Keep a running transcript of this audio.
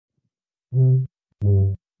We're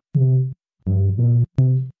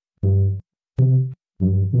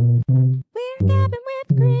gabbing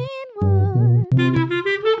with Greenwood.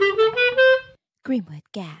 Greenwood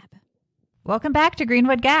Gab. Welcome back to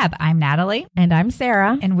Greenwood Gab. I'm Natalie. And I'm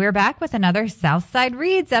Sarah. And we're back with another Southside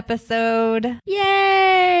Reads episode.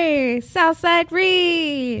 Yay! Southside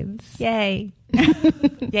Reads. Yay.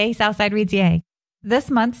 Yay, Southside Reads, yay. This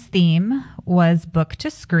month's theme was book to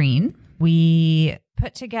screen. We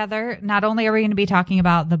put together, not only are we going to be talking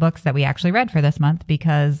about the books that we actually read for this month,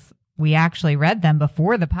 because we actually read them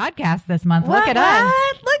before the podcast this month. Look at us.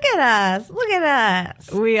 Look at us. Look at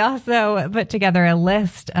us. We also put together a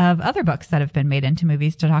list of other books that have been made into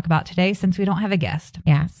movies to talk about today since we don't have a guest.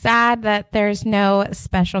 Yeah, sad that there's no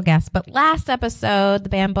special guest. But last episode, the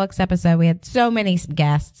Banned Books episode, we had so many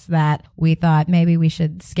guests that we thought maybe we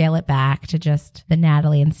should scale it back to just the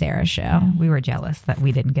Natalie and Sarah show. Yeah, we were jealous that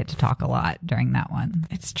we didn't get to talk a lot during that one.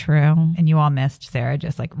 It's true. And you all missed Sarah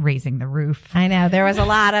just like raising the roof. I know. There was a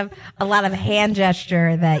lot of hand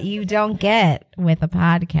gesture that you don't get with a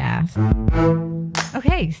podcast.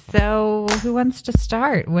 Okay, so who wants to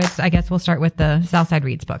start with? I guess we'll start with the Southside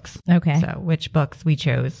Reads books. Okay. So which books we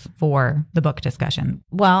chose for the book discussion?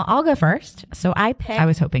 Well, I'll go first. So I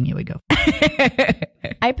was hoping you would go.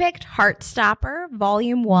 I picked Heartstopper,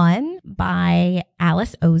 Volume 1 by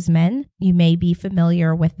Alice Oseman. You may be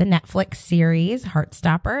familiar with the Netflix series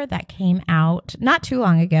Heartstopper that came out not too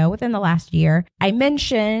long ago, within the last year. I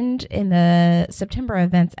mentioned in the September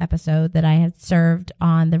events episode that I had served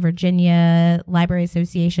on the Virginia Library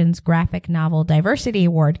Association's Graphic Novel Diversity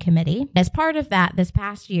Award Committee. As part of that, this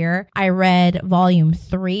past year, I read Volume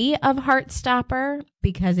 3 of Heartstopper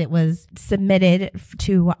because it was submitted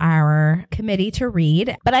to our committee to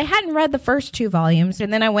read. But I hadn't read the first 2 volumes,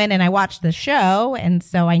 and then I went and I watched the show, and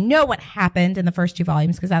so I know what happened in the first 2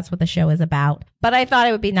 volumes because that's what the show is about. But I thought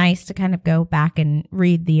it would be nice to kind of go back and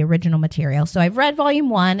read the original material. So I've read Volume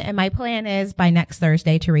 1, and my plan is by next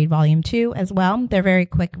Thursday to read Volume 2 as well. They're very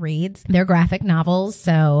quick reads. They're graphic novels,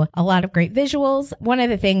 so a lot of great visuals. One of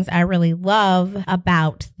the things I really love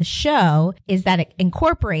about the show is that it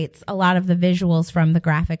incorporates a lot of the visuals from the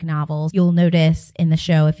graphic novels. You'll notice in the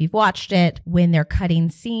show, if you've watched it, when they're cutting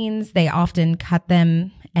scenes, they often cut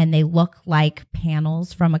them and they look like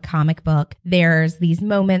panels from a comic book. There's these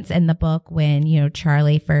moments in the book when,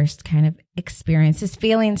 Charlie first kind of experiences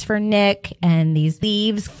feelings for Nick, and these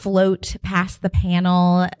leaves float past the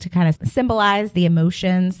panel to kind of symbolize the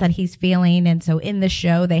emotions that he's feeling. And so in the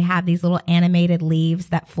show, they have these little animated leaves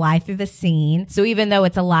that fly through the scene. So even though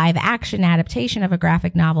it's a live action adaptation of a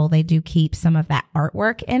graphic novel, they do keep some of that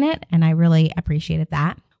artwork in it. And I really appreciated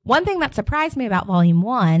that. One thing that surprised me about Volume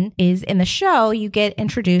 1 is in the show, you get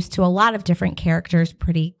introduced to a lot of different characters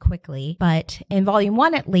pretty quickly. But in Volume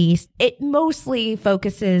 1, at least, it mostly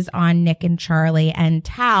focuses on Nick and Charlie, and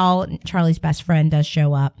Tao, Charlie's best friend, does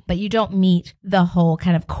show up. But you don't meet the whole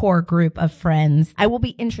kind of core group of friends. I will be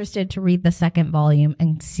interested to read the second volume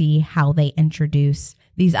and see how they introduce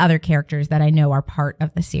these other characters that I know are part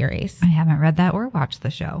of the series. I haven't read that or watched the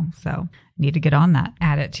show, so need to get on that.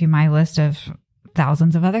 Add it to my list of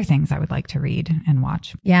thousands of other things I would like to read and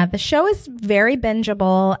watch. Yeah, the show is very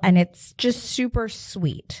bingeable and it's just super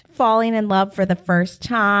sweet. Falling in love for the first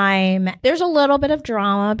time. There's a little bit of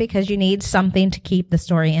drama because you need something to keep the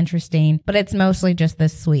story interesting, but it's mostly just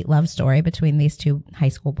this sweet love story between these 2 high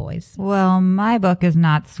school boys. Well, my book is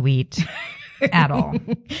not sweet. At all.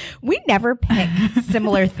 We never pick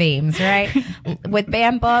similar themes, right? With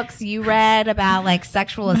Banned Books, you read about like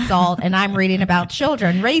sexual assault, and I'm reading about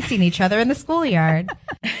children racing each other in the schoolyard.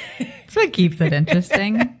 That's what keeps it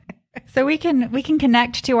interesting. So we can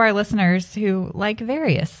connect to our listeners who like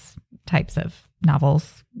various types of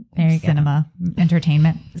novels, cinema,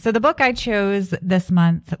 entertainment. So the book I chose this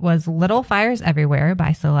month was Little Fires Everywhere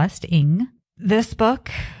by Celeste Ng. This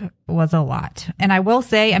book was a lot. And I will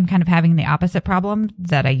say I'm kind of having the opposite problem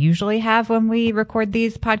that I usually have when we record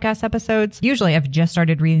these podcast episodes. Usually I've just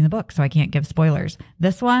started reading the book, so I can't give spoilers.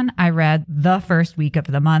 This one I read the first week of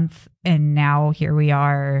the month, and now here we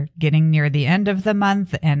are getting near the end of the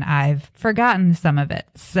month, and I've forgotten some of it.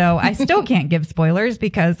 So I still can't give spoilers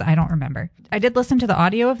because I don't remember. I did listen to the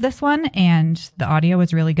audio of this one, and the audio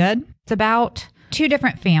was really good. It's about 2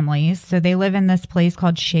 different families. So they live in this place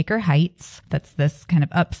called Shaker Heights. That's this kind of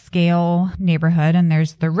upscale neighborhood. And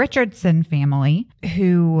there's the Richardson family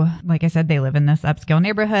who, like I said, they live in this upscale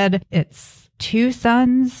neighborhood. It's 2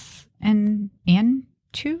 sons and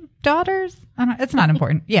 2 daughters. It's not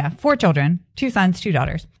important. Yeah, 4 children, 2 sons, 2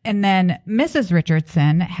 daughters. And then Mrs.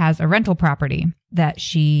 Richardson has a rental property that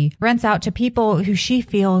she rents out to people who she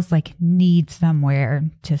feels like need somewhere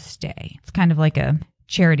to stay. It's kind of like a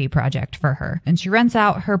charity project for her. And she rents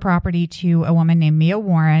out her property to a woman named Mia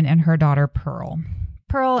Warren and her daughter Pearl.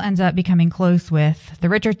 Pearl ends up becoming close with the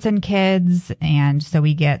Richardson kids, and so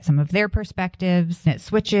we get some of their perspectives. It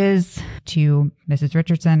switches to Mrs.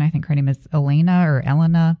 Richardson. I think her name is Elena or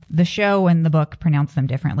Elena. The show and the book pronounce them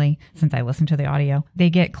differently since I listened to the audio. They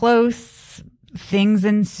get close. Things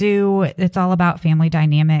ensue. It's all about family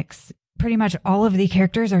dynamics. Pretty much all of the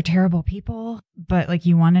characters are terrible people, but like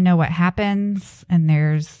you want to know what happens. And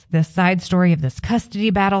there's this side story of this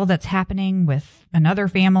custody battle that's happening with another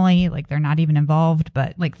family. Like they're not even involved,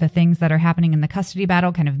 but like the things that are happening in the custody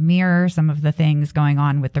battle kind of mirror some of the things going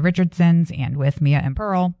on with the Richardsons and with Mia and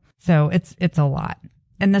Pearl. So it's a lot.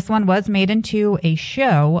 And this one was made into a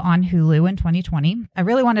show on Hulu in 2020. I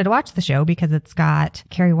really wanted to watch the show because it's got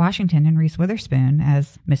Kerry Washington and Reese Witherspoon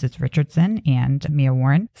as Mrs. Richardson and Mia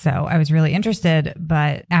Warren. So I was really interested.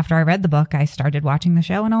 But after I read the book, I started watching the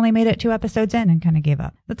show and only made it 2 episodes in and kind of gave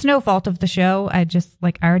up. That's no fault of the show. I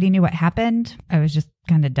already knew what happened. I was just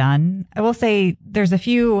kind of done. I will say there's a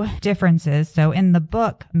few differences. So in the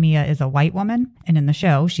book, Mia is a white woman, and in the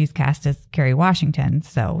show, she's cast as Kerry Washington.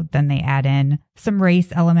 So then they add in some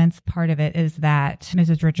race elements. Part of it is that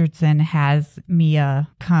Mrs. Richardson has Mia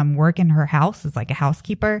come work in her house as like a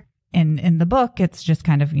housekeeper. And in the book, it's just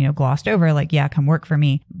kind of, glossed over like, yeah, come work for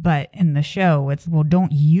me. But in the show, it's, well,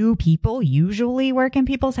 don't you people usually work in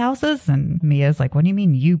people's houses? And Mia's like, what do you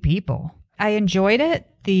mean you people? I enjoyed it.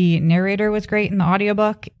 The narrator was great in the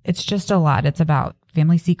audiobook. It's just a lot. It's about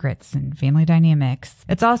family secrets and family dynamics.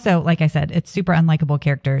 It's also, like I said, it's super unlikable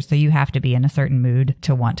characters. So you have to be in a certain mood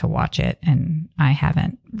to want to watch it. And I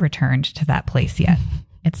haven't returned to that place yet.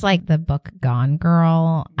 It's like the book Gone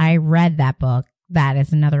Girl. I read that book. That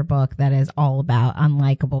is another book that is all about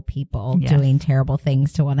unlikable people doing terrible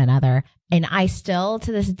things to one another. And I still,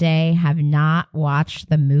 to this day, have not watched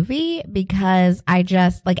the movie because I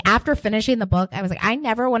just, after finishing the book, I was like, I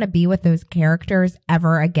never want to be with those characters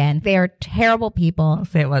ever again. They are terrible people. I'll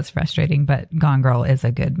say it was frustrating, but Gone Girl is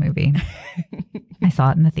a good movie. I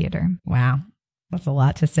saw it in the theater. Wow. That's a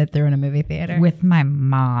lot to sit through in a movie theater. With my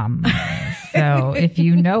mom. So if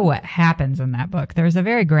you know what happens in that book, there's a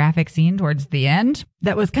very graphic scene towards the end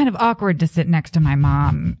that was kind of awkward to sit next to my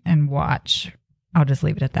mom and watch. I'll just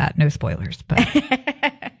leave it at that. No spoilers, but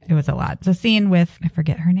it was a lot. It's a scene with, I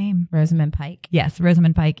forget her name. Rosamund Pike. Yes,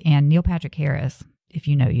 Rosamund Pike and Neil Patrick Harris. If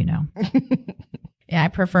you know, you know. Yeah, I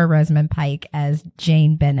prefer Rosamund Pike as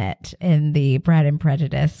Jane Bennett in the Pride and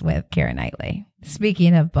Prejudice with Keira Knightley.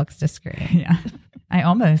 Speaking of books to scream. Yeah. I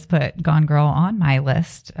almost put Gone Girl on my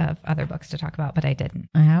list of other books to talk about, but I didn't.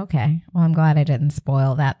 Okay. Well, I'm glad I didn't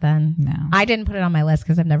spoil that then. No. I didn't put it on my list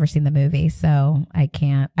because I've never seen the movie, so I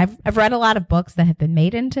can't. I've read a lot of books that have been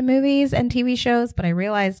made into movies and TV shows, but I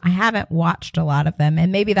realized I haven't watched a lot of them. And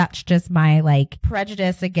maybe that's just my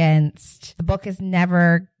prejudice against the book is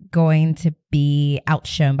never going to be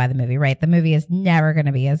outshone by the movie, right? The movie is never going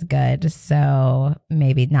to be as good. So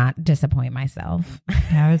maybe not disappoint myself.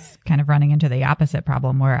 I was kind of running into the opposite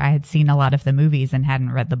problem where I had seen a lot of the movies and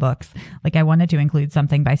hadn't read the books. I wanted to include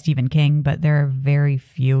something by Stephen King, but there are very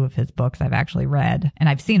few of his books I've actually read. And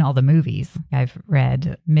I've seen all the movies. I've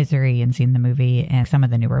read Misery and seen the movie, and some of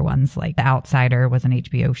the newer ones, like The Outsider was an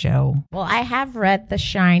HBO show. Well, I have read The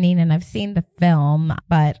Shining and I've seen the film,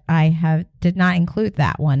 but I did not include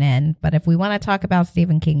that one in. But if we want to talk about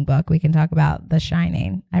Stephen King book, we can talk about The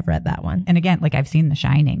Shining. I've read that one. And again, I've seen The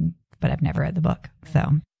Shining, but I've never read the book. So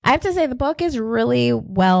I have to say the book is really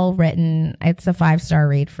well written. It's a 5-star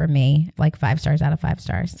read for me, 5 stars out of 5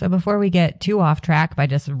 stars. So before we get too off track by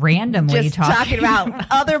just randomly talking about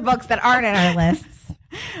other books that aren't in our lists,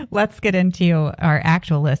 let's get into our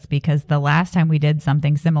actual list, because the last time we did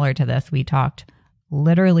something similar to this, we talked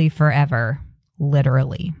literally forever.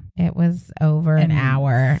 Literally. It was over an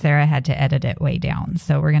hour. Sarah had to edit it way down.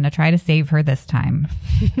 So we're going to try to save her this time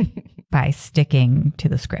by sticking to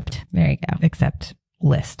the script. There you go. Except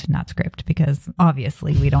list, not script, because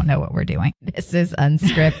obviously we don't know what we're doing. This is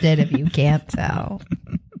unscripted if you can't tell.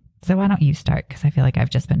 So why don't you start? Because I feel like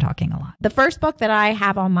I've just been talking a lot. The first book that I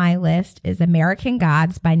have on my list is American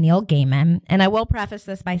Gods by Neil Gaiman. And I will preface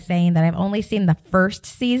this by saying that I've only seen the first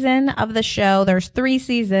season of the show. There's 3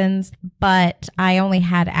 seasons, but I only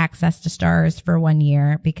had access to Starz for 1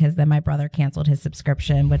 year because then my brother canceled his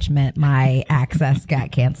subscription, which meant my access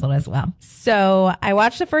got canceled as well. So I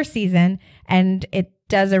watched the first season and it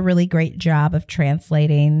does a really great job of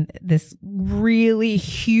translating this really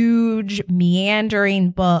huge,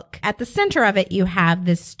 meandering book. At the center of it, you have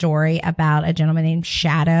this story about a gentleman named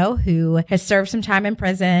Shadow who has served some time in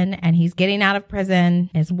prison, and he's getting out of prison.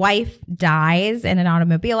 His wife dies in an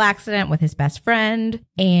automobile accident with his best friend,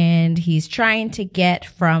 and he's trying to get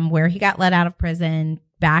from where he got let out of prison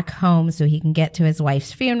back home so he can get to his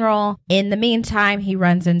wife's funeral. In the meantime, he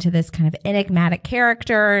runs into this kind of enigmatic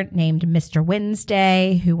character named Mr.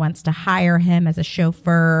 Wednesday, who wants to hire him as a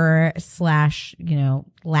chauffeur slash,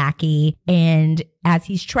 lackey. And as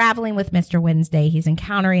he's traveling with Mr. Wednesday, he's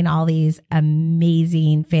encountering all these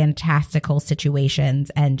amazing, fantastical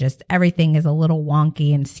situations, and just everything is a little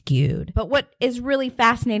wonky and skewed. But what is really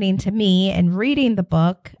fascinating to me in reading the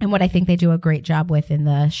book, and what I think they do a great job with in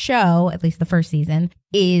the show, at least the first season,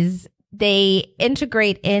 is they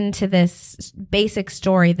integrate into this basic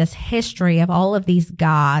story, this history of all of these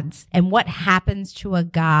gods and what happens to a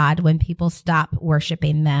god when people stop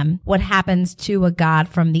worshiping them. What happens to a god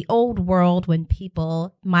from the old world when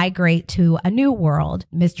people migrate to a new world.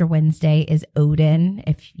 Mr. Wednesday is Odin.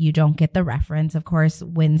 If you don't get the reference, of course,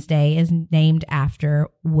 Wednesday is named after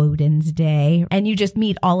Woden's Day. And you just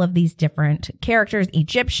meet all of these different characters,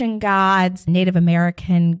 Egyptian gods, Native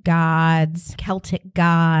American gods, Celtic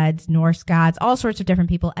gods, Norse gods, all sorts of different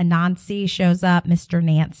people. Anansi shows up. Mr.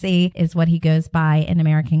 Nancy is what he goes by in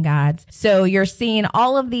American Gods. So you're seeing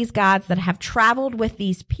all of these gods that have traveled with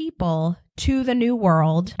these people to the new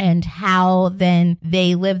world, and how then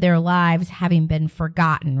they live their lives having been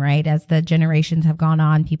forgotten, right? As the generations have gone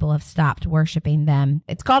on, people have stopped worshiping them.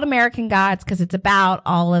 It's called American Gods because it's about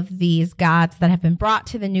all of these gods that have been brought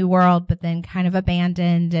to the new world, but then kind of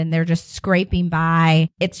abandoned, and they're just scraping by.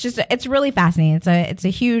 It's really fascinating. It's a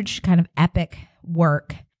huge kind of epic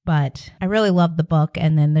work, but I really love the book.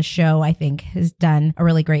 And then the show, I think, has done a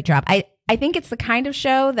really great job. I think it's the kind of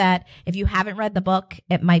show that if you haven't read the book,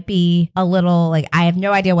 it might be a little like, I have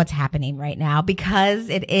no idea what's happening right now, because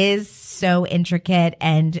it is so intricate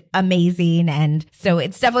and amazing. And so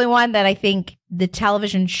it's definitely one that I think the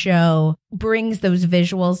television show brings those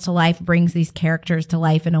visuals to life, brings these characters to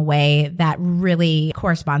life in a way that really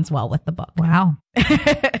corresponds well with the book. Wow.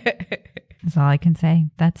 That's all I can say.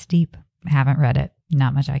 That's deep. Haven't read it.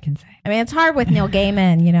 Not much I can say. I mean, it's hard with Neil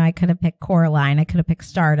Gaiman. I could have picked Coraline. I could have picked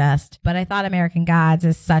Stardust, but I thought American Gods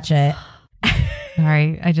is such a...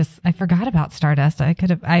 Sorry. I forgot about Stardust. I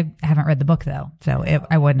haven't read the book though, so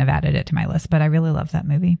I wouldn't have added it to my list, but I really love that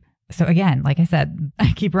movie. So again, like I said,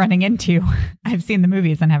 I keep running into, I've seen the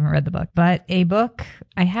movies and haven't read the book, but a book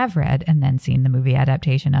I have read and then seen the movie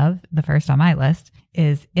adaptation of, the first on my list,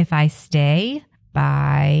 is If I Stay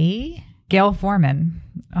by Gail Forman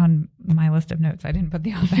on my list of notes. I didn't put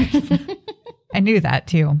the authors. I knew that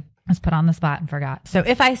too. I was put on the spot and forgot. So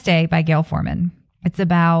If I Stay by Gail Forman. It's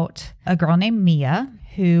about a girl named Mia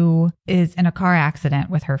who is in a car accident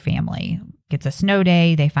with her family. It's a snow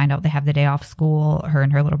day. They find out they have the day off school, her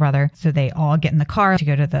and her little brother. So they all get in the car to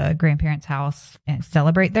go to the grandparents' house and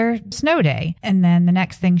celebrate their snow day. And then the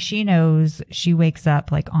next thing she knows, she wakes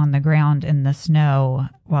up like on the ground in the snow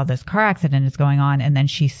while this car accident is going on. And then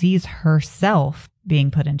she sees herself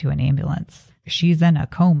being put into an ambulance. She's in a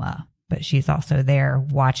coma, but she's also there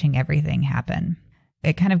watching everything happen.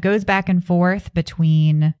 It kind of goes back and forth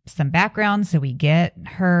between some background. So we get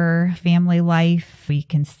her family life. We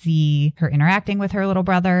can see her interacting with her little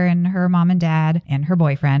brother and her mom and dad and her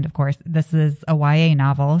boyfriend. Of course, this is a YA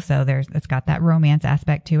novel, so it's got that romance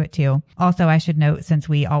aspect to it too. Also, I should note, since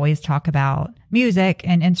we always talk about music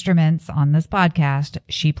and instruments on this podcast,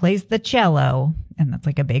 she plays the cello, and that's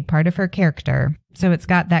like a big part of her character. So it's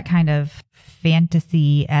got that kind of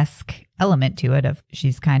fantasy-esque element to it of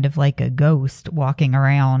she's kind of like a ghost walking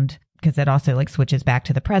around, because it also like switches back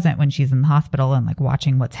to the present when she's in the hospital and like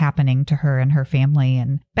watching what's happening to her and her family,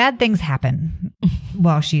 and bad things happen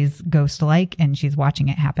while she's ghost-like and she's watching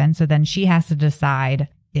it happen. So then she has to decide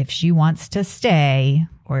if she wants to stay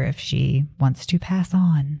or if she wants to pass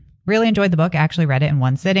on. Really enjoyed the book. I actually read it in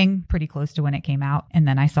one sitting, pretty close to when it came out. And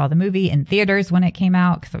then I saw the movie in theaters when it came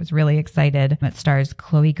out because I was really excited. It stars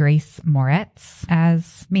Chloe Grace Moretz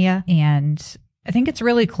as Mia, and I think it's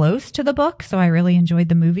really close to the book, so I really enjoyed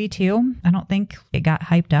the movie too. I don't think it got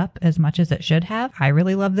hyped up as much as it should have. I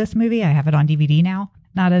really love this movie. I have it on DVD now.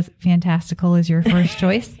 Not as fantastical as your first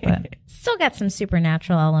choice, but still got some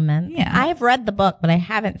supernatural elements. Yeah. I have read the book, but I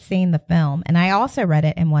haven't seen the film. And I also read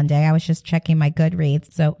it in one day. I was just checking my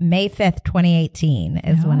Goodreads. So May 5th, 2018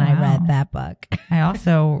 is when I read that book. I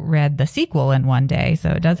also read the sequel in one day. So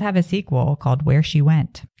it does have a sequel called Where She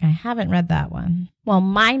Went. I haven't read that one. Well,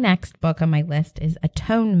 my next book on my list is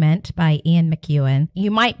Atonement by Ian McEwan.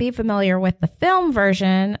 You might be familiar with the film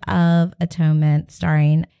version of Atonement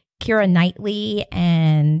starring Keira Knightley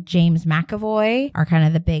and James McAvoy are kind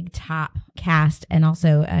of the big top cast. And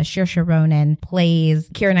also Saoirse Ronan plays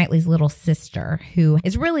Keira Knightley's little sister, who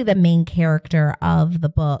is really the main character of the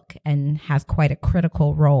book and has quite a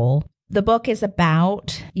critical role. The book is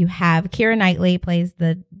about, you have Keira Knightley plays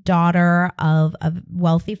the daughter of a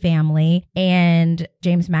wealthy family, and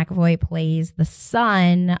James McAvoy plays the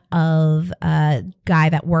son of a guy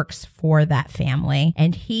that works for that family.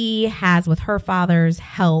 And he has, with her father's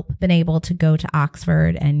help, been able to go to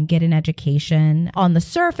Oxford and get an education. On the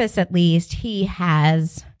surface, at least, he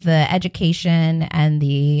has the education and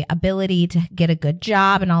the ability to get a good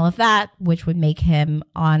job and all of that, which would make him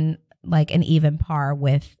on like an even par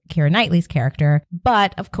with Keira Knightley's character.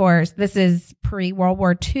 But of course, this is pre-World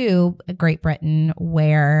War II, Great Britain,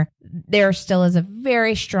 where there still is a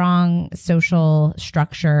very strong social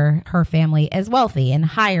structure. Her family is wealthy and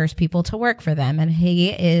hires people to work for them. And he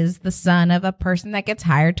is the son of a person that gets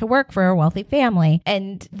hired to work for a wealthy family.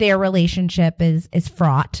 And their relationship is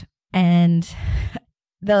fraught. And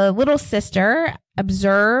the little sister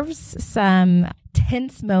observes some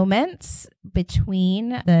tense moments between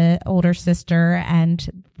the older sister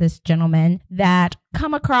and this gentleman that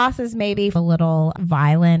come across as maybe a little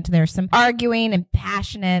violent. There's some arguing and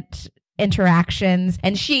passionate interactions,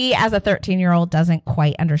 and she, as a 13-year-old, doesn't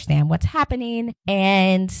quite understand what's happening.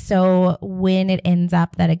 And so when it ends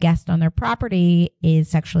up that a guest on their property is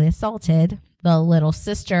sexually assaulted, the little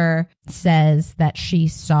sister says that she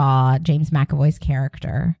saw James McAvoy's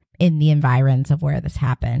character in the environs of where this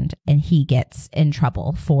happened, and he gets in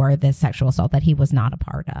trouble for this sexual assault that he was not a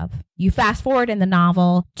part of. You fast forward in the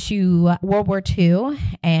novel to World War II,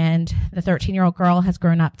 and the 13-year-old girl has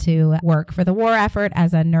grown up to work for the war effort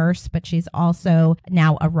as a nurse, but she's also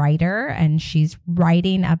now a writer, and she's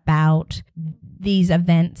writing about these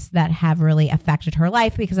events that have really affected her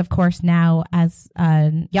life because, of course, now as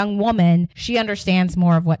a young woman, she understands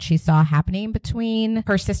more of what she saw happening between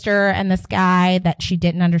her sister and this guy that she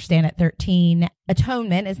didn't understand at 13.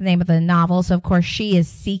 Atonement is the name of the novel. So, of course, she is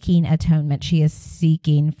seeking atonement. She is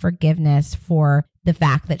seeking forgiveness for the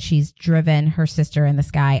fact that she's driven her sister and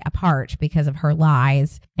this guy apart because of her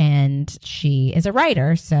lies. And she is a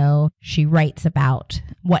writer, so she writes about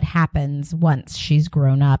what happens once she's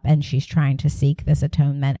grown up and she's trying to seek this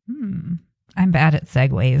atonement. I'm bad at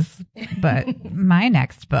segues, but my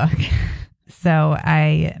next book. So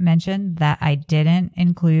I mentioned that I didn't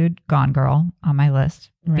include Gone Girl on my list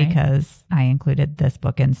because I included this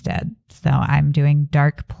book instead. So I'm doing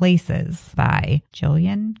Dark Places by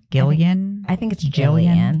Gillian. I think it's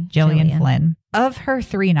Gillian Flynn. Of her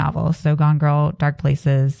 3 novels, so Gone Girl, Dark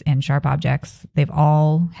Places, and Sharp Objects, they've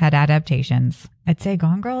all had adaptations. I'd say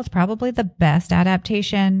Gone Girl is probably the best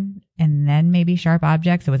adaptation, and then maybe Sharp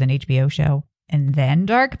Objects. It was an HBO show. And then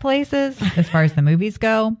Dark Places, as far as the movies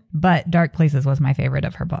go. But Dark Places was my favorite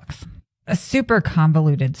of her books. A super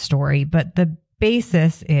convoluted story, but the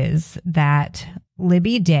basis is that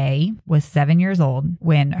Libby Day was 7 years old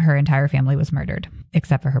when her entire family was murdered,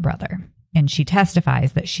 except for her brother. And she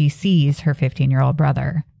testifies that she sees her 15-year-old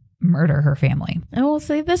brother murder her family. Oh, well,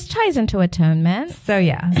 see, this ties into Atonement. So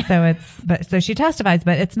yeah, so she testifies,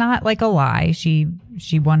 but it's not like a lie. She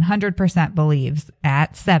 100% believes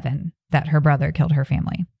at 7 that her brother killed her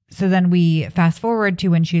family. So then we fast forward to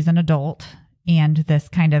when she's an adult and this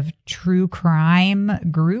kind of true crime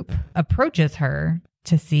group approaches her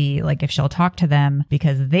to see like if she'll talk to them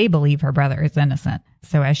because they believe her brother is innocent.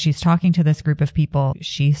 So as she's talking to this group of people,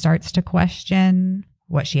 she starts to question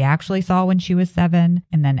what she actually saw when she was 7.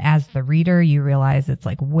 And then as the reader, you realize it's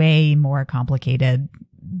like way more complicated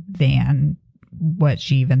than what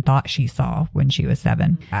she even thought she saw when she was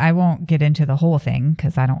 7. I won't get into the whole thing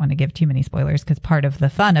because I don't want to give too many spoilers, because part of the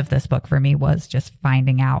fun of this book for me was just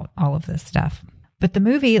finding out all of this stuff. But the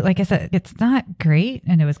movie, like I said, it's not great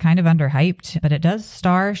and it was kind of underhyped, but it does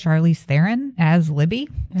star Charlize Theron as Libby.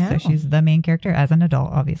 Oh. So she's the main character as an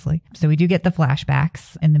adult, obviously. So we do get the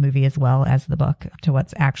flashbacks in the movie as well as the book to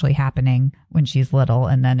what's actually happening when she's little.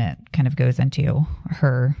 And then it kind of goes into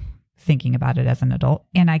her thinking about it as an adult.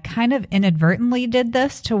 And I kind of inadvertently did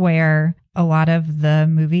this to where a lot of the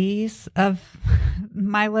movies of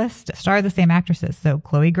my list star the same actresses. So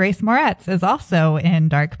Chloe Grace Moretz is also in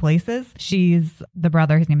Dark Places. She's the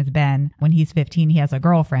brother. His name is Ben. When he's 15, he has a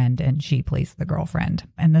girlfriend and she plays the girlfriend.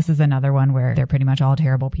 And this is another one where they're pretty much all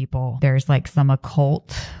terrible people. There's like some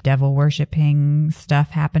occult devil worshipping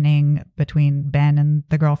stuff happening between Ben and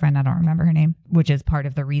the girlfriend. I don't remember her name, which is part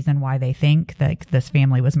of the reason why they think that this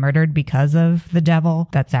family was murdered because of the devil.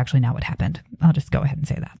 That's actually not what happened. I'll just go ahead and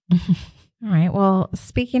say that. All right. Well,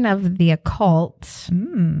 speaking of the occult,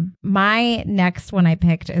 my next one I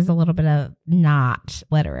picked is a little bit of not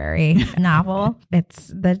literary novel. It's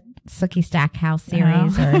the Sookie Stackhouse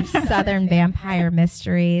series or Southern Vampire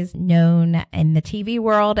Mysteries, known in the TV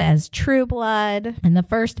world as True Blood. And the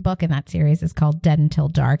first book in that series is called Dead Until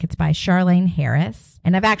Dark. It's by Charlaine Harris.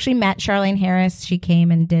 And I've actually met Charlaine Harris. She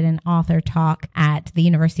came and did an author talk at the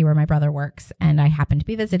university where my brother works. And I happened to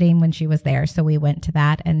be visiting when she was there. So we went to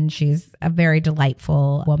that. And she's a very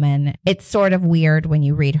delightful woman. It's sort of weird when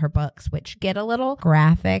you read her books, which get a little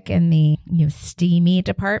graphic in the steamy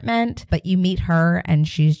department. But you meet her and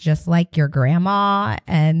she's just like your grandma.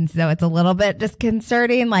 And so it's a little bit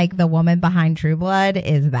disconcerting. Like the woman behind True Blood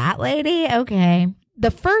is that lady. Okay.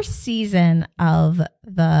 The first season of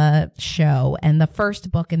the show and the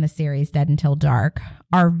first book in the series, Dead Until Dark,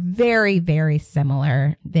 are very, very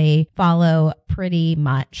similar. They follow pretty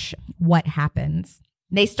much what happens.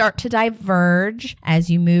 They start to diverge as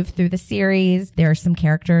you move through the series. There are some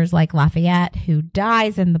characters like Lafayette, who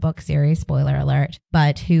dies in the book series, spoiler alert,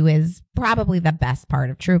 but who is probably the best part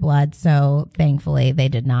of True Blood. So thankfully, they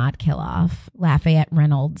did not kill off Lafayette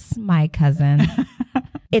Reynolds, my cousin.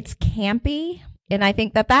 It's campy. And I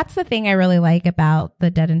think that that's the thing I really like about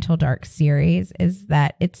the Dead Until Dark series is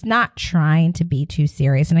that it's not trying to be too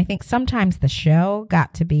serious. And I think sometimes the show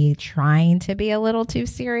got to be trying to be a little too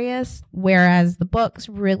serious, whereas the books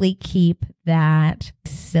really keep that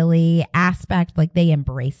silly aspect. Like they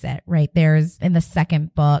embrace it, right? There's in the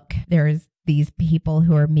second book, there's these people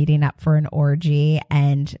who are meeting up for an orgy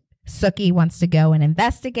and Sookie wants to go and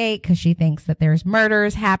investigate because she thinks that there's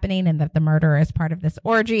murders happening and that the murderer is part of this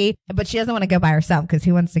orgy, but she doesn't want to go by herself because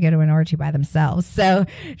who wants to go to an orgy by themselves? So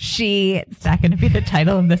is that going to be the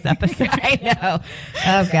title of this episode? I know.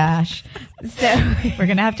 Oh gosh. So we're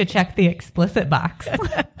going to have to check the explicit box.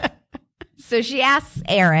 So she asks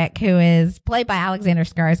Eric, who is played by Alexander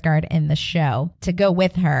Skarsgård in the show, to go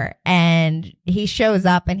with her. And he shows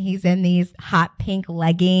up and he's in these hot pink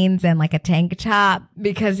leggings and like a tank top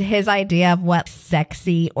because his idea of what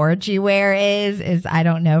sexy orgy wear is, I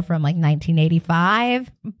don't know, from like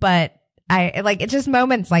 1985. But it's just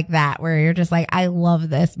moments like that where you're just like, I love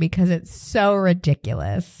this because it's so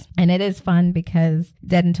ridiculous. And it is fun because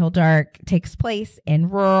Dead Until Dark takes place in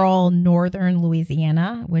rural northern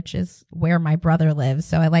Louisiana, which is where my brother lives.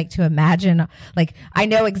 So I like to imagine, like, I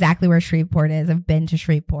know exactly where Shreveport is. I've been to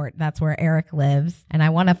Shreveport. That's where Eric lives. And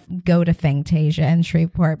I want to go to Fantasia in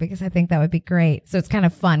Shreveport because I think that would be great. So it's kind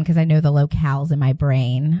of fun because I know the locales in my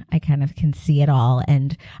brain. I kind of can see it all.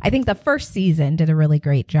 And I think the first season did a really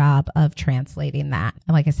great job of translating that.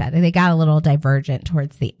 And like I said, they got a little divergent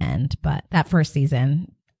towards the end, but that first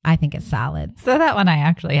season, I think it's solid. So that one I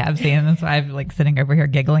actually have seen. That's why I'm like sitting over here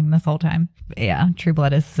giggling this whole time. But yeah, True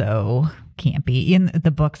Blood is so campy. And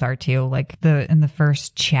the books are too. Like in the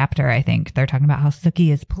first chapter, I think they're talking about how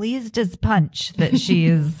Sookie is pleased as punch that she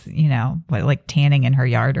is, like tanning in her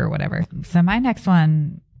yard or whatever. So my next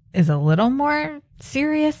one is a little more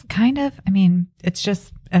serious, kind of. I mean, it's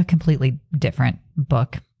just a completely different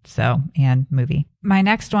book. And movie. My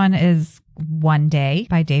next one is One Day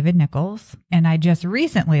by David Nichols. And I just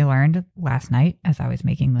recently learned last night as I was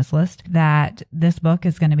making this list that this book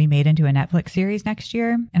is going to be made into a Netflix series next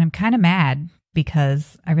year. And I'm kind of mad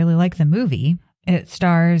because I really like the movie. It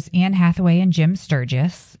stars Anne Hathaway and Jim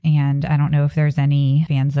Sturgis. And I don't know if there's any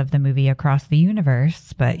fans of the movie across the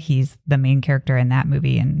universe, but he's the main character in that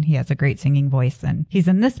movie and he has a great singing voice. And he's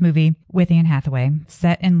in this movie with Anne Hathaway,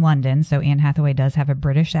 set in London. So Anne Hathaway does have a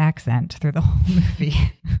British accent through the whole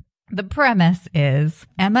movie. The premise is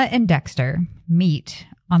Emma and Dexter meet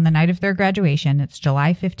on the night of their graduation. It's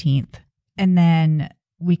July 15th. And then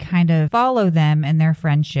we kind of follow them in their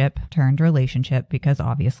friendship turned relationship because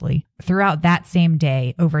obviously throughout that same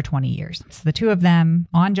day over 20 years. So the two of them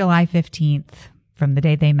on July 15th from the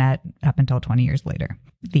day they met up until 20 years later.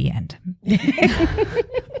 The end.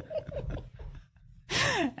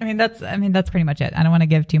 I mean, that's pretty much it. I don't want to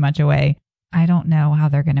give too much away. I don't know how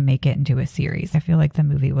they're going to make it into a series. I feel like the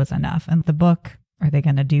movie was enough. And the book, are they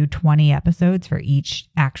going to do 20 episodes for each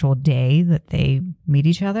actual day that they meet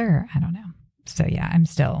each other? I don't know. So yeah, I'm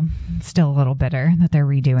still a little bitter that they're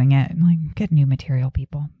redoing it. Like, get new material,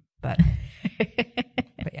 people. But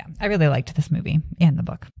yeah, I really liked this movie and the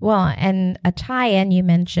book. Well, and a tie-in, you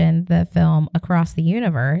mentioned the film Across the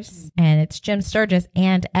Universe, and it's Jim Sturgis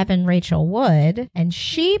and Evan Rachel Wood, and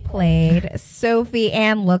she played Sophie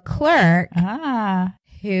Anne Leclerc.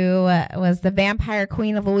 Who was the vampire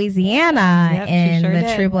queen of Louisiana in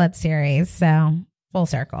the True Blood series. So full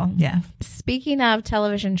circle. Yeah. Speaking of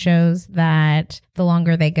television shows that the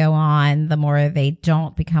longer they go on, the more they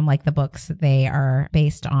don't become like the books they are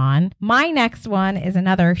based on. My next one is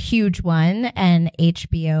another huge one, an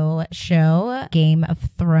HBO show, Game of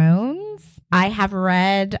Thrones. I have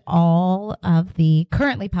read all of the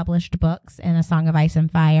currently published books in A Song of Ice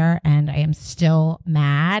and Fire, and I am still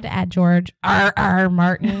mad at George R.R.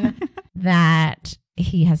 Martin that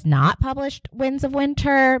he has not published Winds of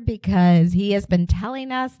Winter, because he has been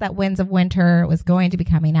telling us that Winds of Winter was going to be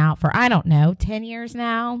coming out for, I don't know, 10 years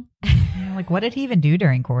now. Like, what did he even do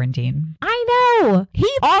during quarantine? I know. He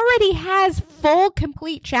already has full,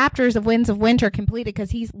 complete chapters of Winds of Winter completed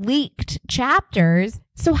because he's leaked chapters.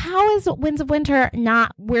 So how is Winds of Winter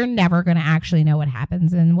not? We're never going to actually know what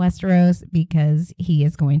happens in Westeros, because he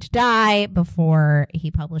is going to die before he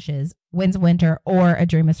publishes Winds of Winter or A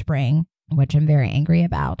Dream of Spring, which I'm very angry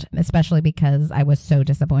about, especially because I was so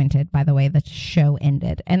disappointed by the way the show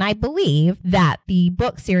ended. And I believe that the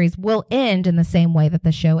book series will end in the same way that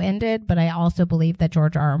the show ended, but I also believe that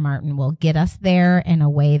George R.R. Martin will get us there in a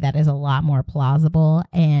way that is a lot more plausible,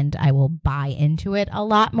 and I will buy into it a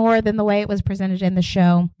lot more than the way it was presented in the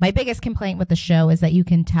show. My biggest complaint with the show is that you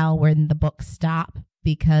can tell when the books stop,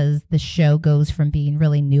 because the show goes from being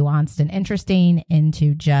really nuanced and interesting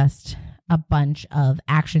into just a bunch of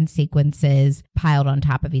action sequences piled on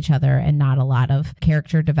top of each other and not a lot of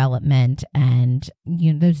character development and,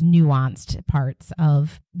 you know, those nuanced parts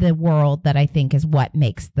of the world that I think is what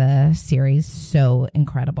makes the series so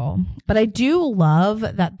incredible. But I do love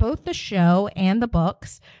that both the show and the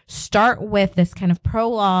books start with this kind of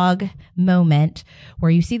prologue moment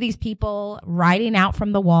where you see these people riding out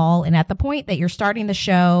from the wall. And at the point that you're starting the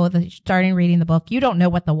show, starting reading the book, you don't know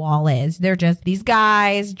what the wall is. They're just these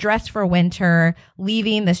guys dressed for winter,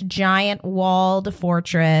 leaving this giant walled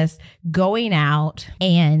fortress, going out,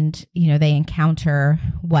 and, you know, they encounter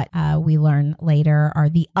what we learn later are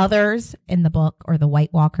the others in the book, or the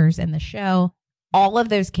White Walkers in the show. All of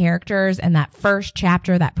those characters in that first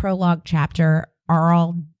chapter, that prologue chapter, are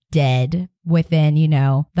all dead within, you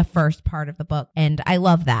know, the first part of the book. And I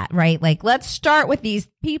love that, right? Like, let's start with these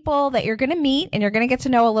people that you're going to meet and you're going to get to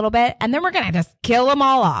know a little bit, and then we're going to just kill them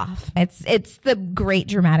all off. It's the great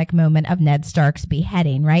dramatic moment of Ned Stark's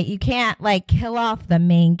beheading, right? You can't like kill off the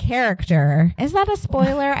main character. Is that a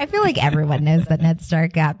spoiler? I feel like everyone knows that Ned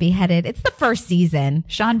Stark got beheaded. It's the first season.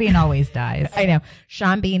 Sean Bean always dies. I know.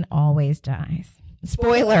 Sean Bean always dies.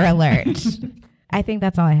 Spoiler alert. I think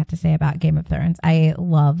that's all I have to say about Game of Thrones. I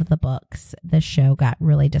love the books. The show got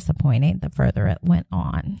really disappointing the further it went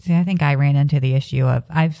on. See, I think I ran into the issue of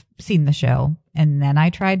I've seen the show and then I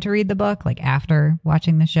tried to read the book like after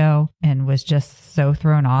watching the show, and was just so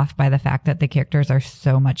thrown off by the fact that the characters are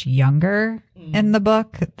so much younger in the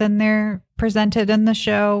book than they're presented in the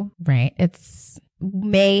show. Right. It's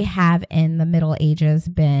may have in the Middle Ages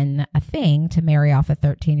been a thing to marry off a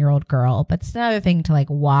 13-year-old girl, but it's another thing to like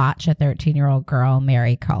watch a 13-year-old girl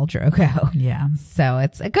marry Khal Drogo. Yeah. So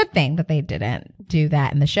it's a good thing that they didn't do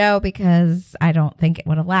that in the show, because I don't think it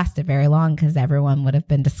would have lasted very long, because everyone would have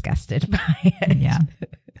been disgusted by it. Yeah.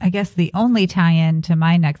 I guess the only tie-in to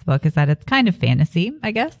my next book is that it's kind of fantasy,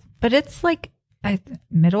 I guess, but it's like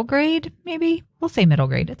middle grade, maybe. We'll say middle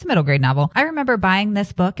grade. It's a middle grade novel. I remember buying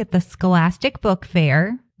this book at the Scholastic Book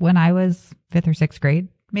Fair when I was 5th or 6th grade,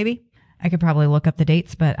 maybe. I could probably look up the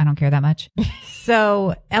dates, but I don't care that much.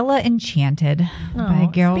 So Ella Enchanted by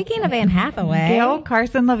Gail. Speaking of Anne Hathaway. Gail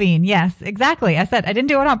Carson Levine. Yes, exactly. I said I didn't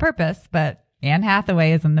do it on purpose, but Anne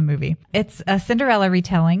Hathaway is in the movie. It's a Cinderella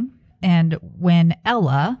retelling. And when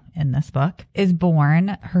Ella, in this book, is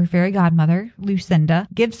born, her fairy godmother, Lucinda,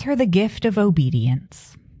 gives her the gift of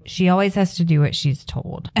obedience. She always has to do what she's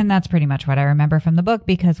told. And that's pretty much what I remember from the book,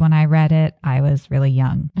 because when I read it, I was really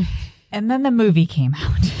young. And then the movie came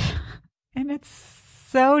out. And it's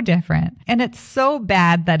so different. And it's so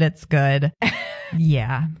bad that it's good.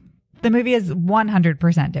 Yeah. The movie is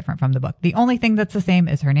 100% different from the book. The only thing that's the same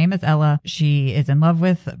is her name is Ella. She is in love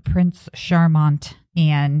with Prince Charmant,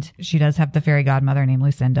 and she does have the fairy godmother named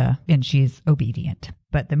Lucinda, and she's obedient.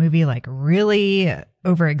 But the movie like really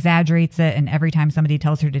over exaggerates it. And every time somebody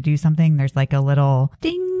tells her to do something, there's like a little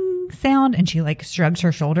ding sound, and she like shrugs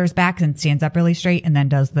her shoulders back and stands up really straight and then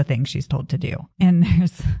does the thing she's told to do. And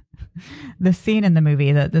there's the scene in the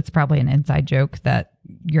movie that's probably an inside joke that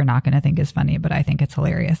you're not going to think is funny, but I think it's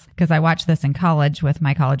hilarious because I watched this in college with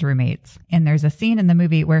my college roommates. And there's a scene in the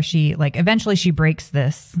movie where she eventually she breaks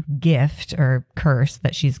this gift or curse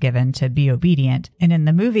that she's given to be obedient. And in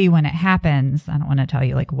the movie, when it happens, I don't want to tell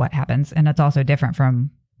you what happens. And it's also different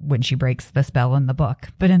from when she breaks the spell in the book.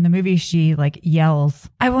 But in the movie, she yells,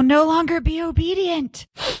 "I will no longer be obedient."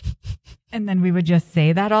 And then we would just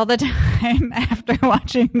say that all the time after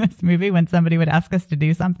watching this movie when somebody would ask us to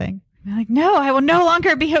do something. We're like, "No, I will no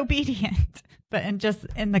longer be obedient." But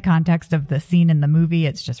in the context of the scene in the movie,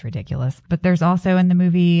 it's just ridiculous. But there's also in the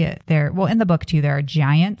movie in the book too, there are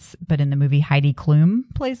giants, but in the movie, Heidi Klum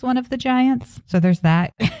plays one of the giants. So there's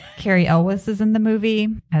that. Cary Elwes is in the movie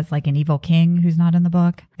as an evil king who's not in the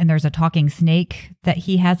book. And there's a talking snake that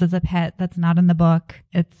he has as a pet that's not in the book.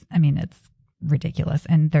 It's ridiculous.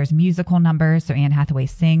 And there's musical numbers. So Anne Hathaway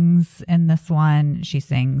sings in this one. She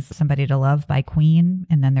sings Somebody to Love by Queen.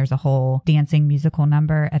 And then there's a whole dancing musical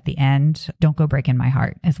number at the end. Don't Go Breaking My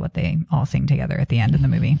Heart is what they all sing together at the end in the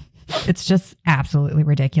movie. It's just absolutely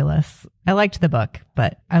ridiculous. I liked the book,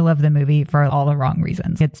 but I love the movie for all the wrong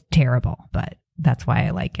reasons. It's terrible, but that's why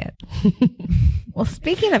I like it. Well,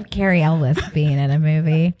 speaking of Cary Elwes being in a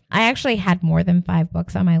movie, I actually had more than 5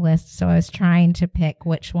 books on my list, so I was trying to pick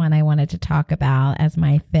which one I wanted to talk about as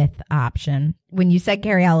my 5th option. When you said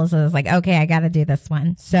Cary Elwes, I was like, okay, I got to do this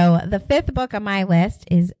one. So the 5th book on my list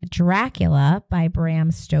is Dracula by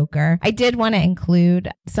Bram Stoker. I did want to include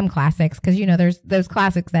some classics because, there's those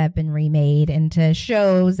classics that have been remade into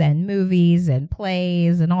shows and movies and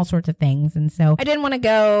plays and all sorts of things. And so I didn't want to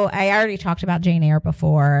go. I already talked about Jane Eyre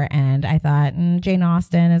before, and I thought Jane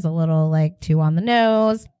Austen is a little too on the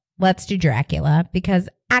nose. Let's do Dracula, because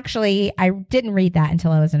actually I didn't read that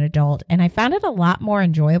until I was an adult, and I found it a lot more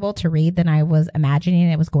enjoyable to read than I was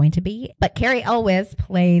imagining it was going to be. But Cary Elwes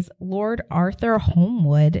plays Lord Arthur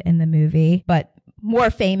Holmwood in the movie, but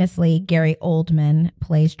more famously, Gary Oldman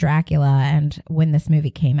plays Dracula. And when this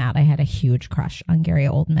movie came out, I had a huge crush on Gary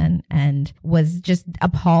Oldman and was just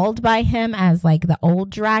appalled by him as the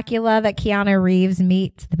old Dracula that Keanu Reeves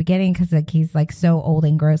meets at the beginning, because he's so old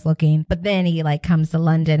and gross looking. But then he comes to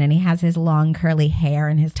London and he has his long curly hair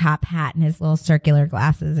and his top hat and his little circular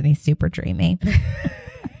glasses, and he's super dreamy.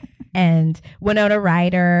 And Winona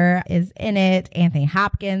Ryder is in it. Anthony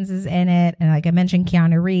Hopkins is in it. And like I mentioned,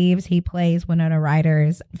 Keanu Reeves, he plays Winona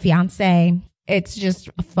Ryder's fiance. It's just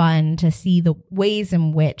fun to see the ways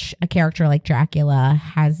in which a character like Dracula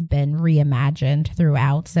has been reimagined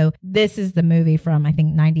throughout. So this is the movie from, I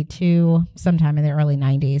think, 92, sometime in the early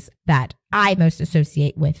 90s, that I most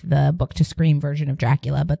associate with the book to screen version of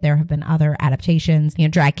Dracula, but there have been other adaptations.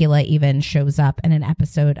 Dracula even shows up in an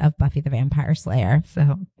episode of Buffy the Vampire Slayer.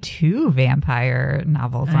 So 2 vampire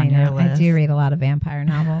novels on your list. I do read a lot of vampire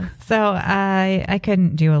novels. So I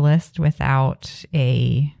couldn't do a list without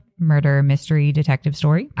a murder mystery detective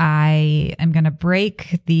story. I am going to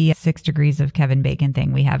break the 6 Degrees of Kevin Bacon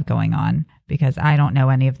thing we have going on, because I don't know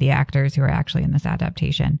any of the actors who are actually in this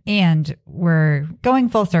adaptation. And we're going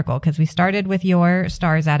full circle because we started with your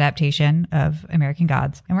Starz adaptation of American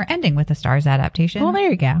Gods, and we're ending with the Starz adaptation. Well,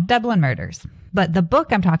 there you go. Dublin Murders. But the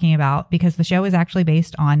book I'm talking about, because the show is actually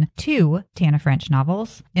based on 2 Tana French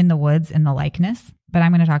novels, In the Woods and The Likeness. But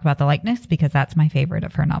I'm going to talk about The Likeness because that's my favorite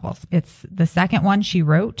of her novels. It's the second one she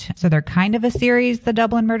wrote. So they're kind of a series, the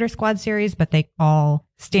Dublin Murder Squad series, but they all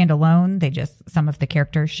stand alone. Some of the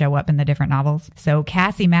characters show up in the different novels. So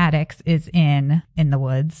Cassie Maddox is in the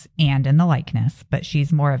Woods and in The Likeness, but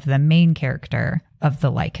she's more of the main character of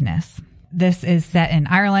The Likeness. This is set in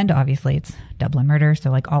Ireland. Obviously, it's Dublin Murder.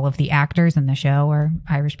 So all of the actors in the show are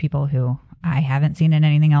Irish people who I haven't seen in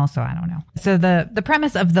anything else, so I don't know. So the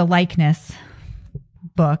premise of The Likeness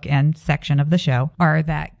book and section of the show are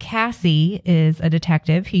that Cassie is a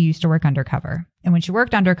detective who used to work undercover. And when she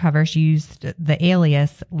worked undercover, she used the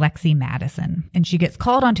alias Lexi Madison. And she gets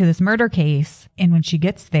called onto this murder case. And when she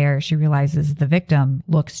gets there, she realizes the victim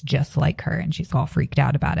looks just like her, and she's all freaked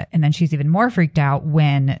out about it. And then she's even more freaked out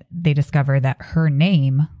when they discover that her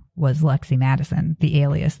name was Lexi Madison, the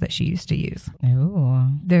alias that she used to use. Ooh.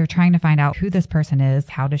 They're trying to find out who this person is.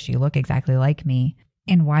 How does she look exactly like me?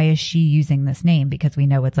 And why is she using this name? Because we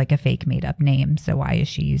know it's a fake made up name. So why is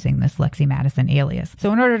she using this Lexi Madison alias?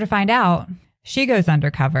 So in order to find out, she goes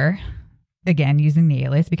undercover, again, using the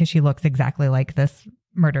alias because she looks exactly like this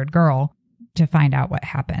murdered girl, to find out what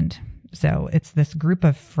happened. So it's this group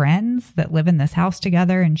of friends that live in this house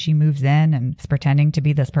together, and she moves in and is pretending to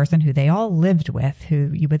be this person who they all lived with, who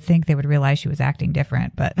you would think they would realize she was acting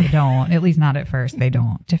different, but they don't. At least not at first. They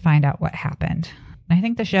don't. To find out what happened. I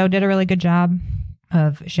think the show did a really good job.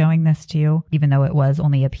 of showing this to you, even though it was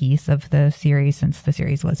only a piece of the series, since the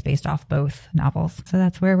series was based off both novels. So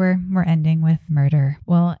that's where we're ending with Murder.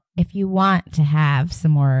 Well, if you want to have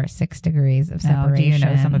some more 6 degrees of separation. Do you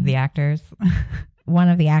know some of the actors? One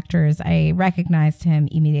of the actors, I recognized him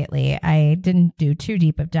immediately. I didn't do too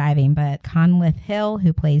deep of diving, but Conleth Hill,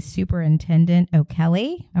 who plays Superintendent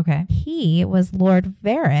O'Kelly. Okay. He was Lord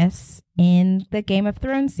Varys in the Game of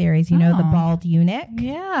Thrones series, the bald eunuch.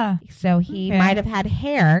 Yeah. So he might have had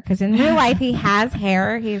hair, because in real life he has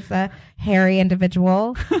hair. He's a hairy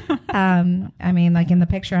individual. I mean, like in the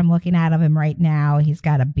picture I'm looking at of him right now, he's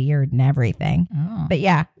got a beard and everything. Oh. But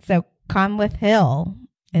yeah, so Conleth Hill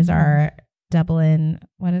is our Dublin,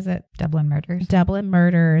 what is it? Dublin Murders. Dublin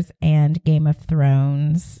Murders and Game of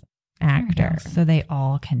Thrones actor. So they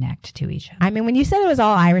all connect to each other. I mean, when you said it was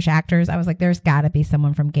all Irish actors, I was like, there's got to be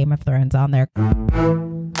someone from Game of Thrones on there.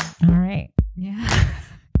 All right. Yeah.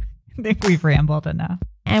 I think we've rambled enough.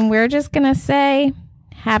 And we're just going to say,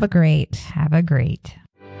 have a great.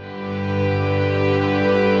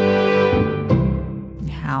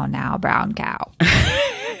 How now, brown cow?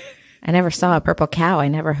 I never saw a purple cow. I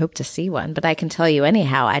never hope to see one, but I can tell you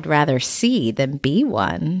anyhow, I'd rather see than be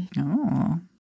one. Oh.